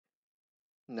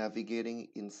navigating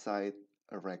inside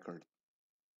a record.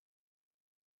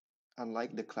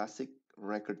 Unlike the classic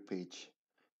record page,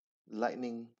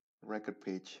 Lightning record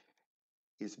page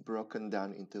is broken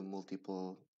down into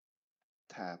multiple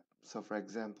tabs. So for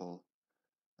example,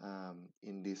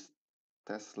 in this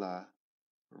Tesla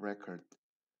record,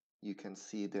 you can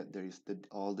see that there is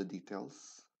all the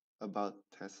details about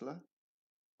Tesla,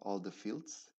 all the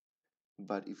fields.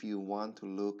 But if you want to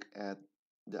look at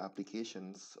the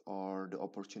applications or the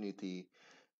opportunity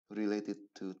related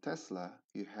to Tesla,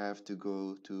 you have to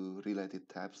go to related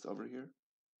tabs over here.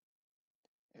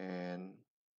 And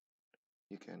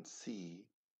you can see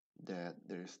that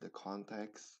there's the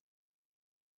context,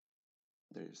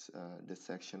 there's the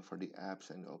section for the apps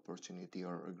and opportunity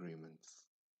or agreements.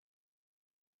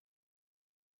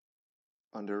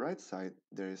 On the right side,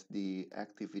 there's the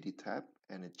activity tab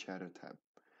and a chatter tab.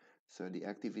 So the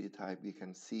activity type, you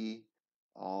can see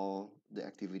all the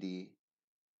activity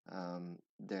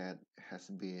that has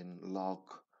been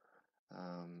logged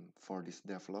for this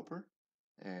developer,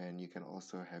 and you can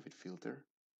also have it filter,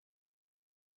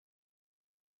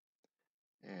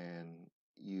 and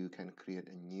you can create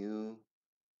a new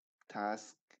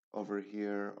task over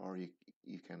here, or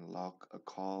you can log a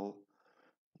call.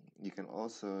 You can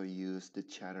also use the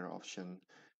chatter option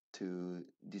to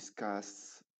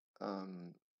discuss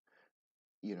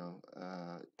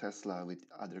Tesla with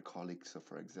other colleagues. So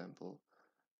for example,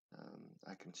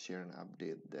 I can share an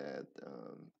update that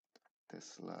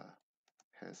Tesla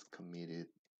has committed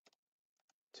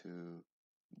to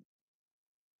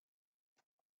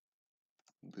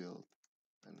build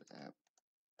an app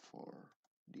for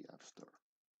the App Store.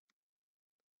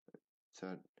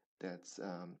 So that's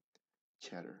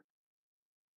chatter.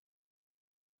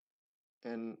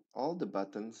 And all the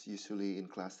buttons usually in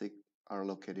Classic are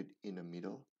located in the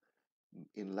middle.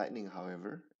 In Lightning,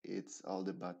 however, it's all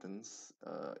the buttons.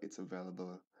 It's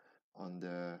available on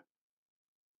the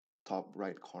top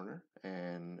right corner,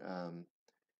 and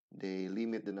they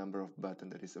limit the number of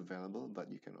buttons that is available,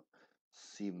 but you can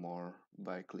see more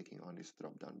by clicking on this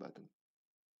drop down button.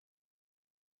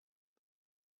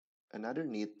 Another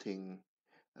neat thing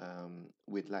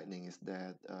with Lightning is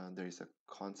that there is a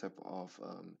concept of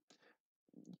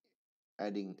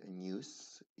adding a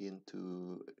news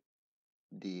into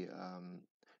the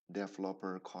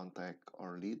developer contact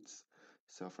or leads.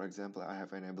 So for example, I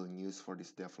have enabled news for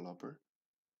this developer,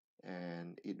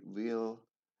 and it will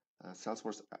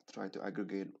Salesforce try to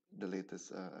aggregate the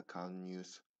latest account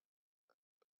news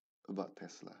about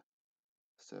Tesla.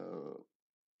 So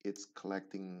it's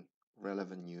collecting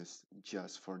relevant news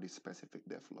just for this specific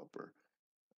developer.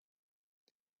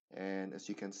 And as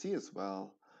you can see as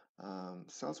well,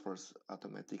 Salesforce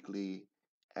automatically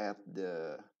add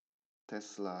the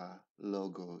Tesla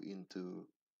logo into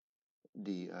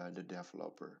the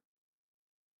developer.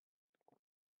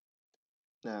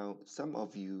 Now, some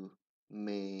of you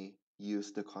may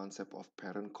use the concept of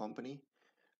parent company.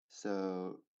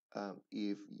 So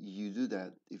if you do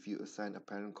that, if you assign a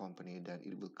parent company, then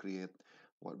it will create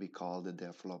what we call the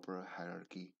developer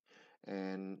hierarchy.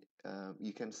 And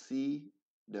you can see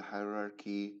the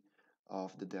hierarchy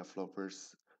of the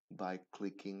developers by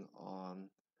clicking on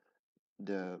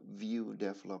the view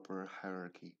developer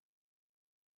hierarchy.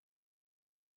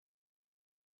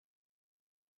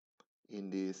 In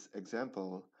this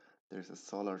example, there's a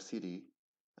Solar City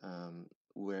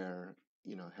where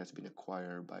has been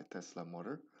acquired by Tesla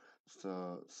Motor.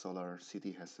 So Solar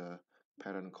City has a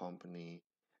parent company,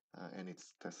 and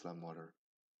it's Tesla Motor.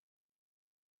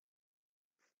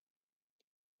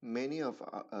 Many of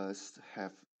us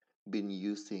have been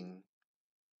using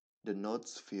the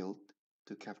nodes field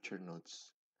to capture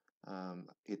nodes.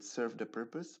 It served the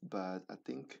purpose, but I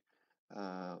think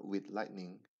with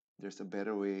Lightning, there's a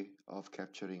better way of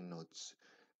capturing nodes.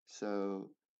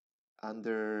 So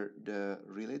under the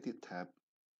related tab,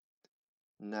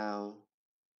 now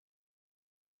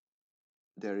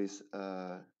there is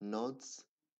a nodes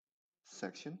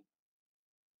section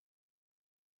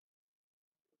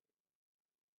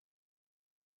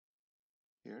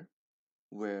here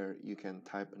where you can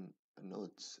type a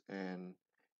nodes, and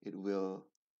it will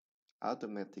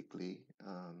automatically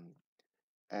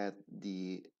add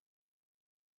the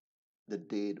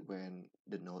date when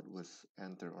the node was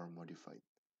entered or modified.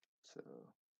 So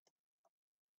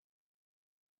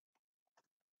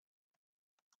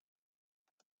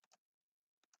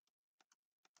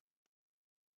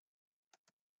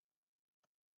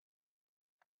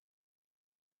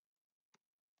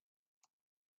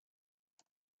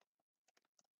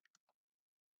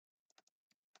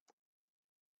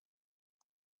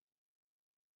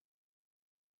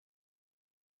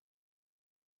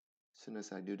As soon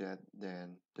as I do that,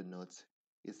 then the notes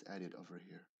is added over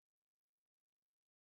here.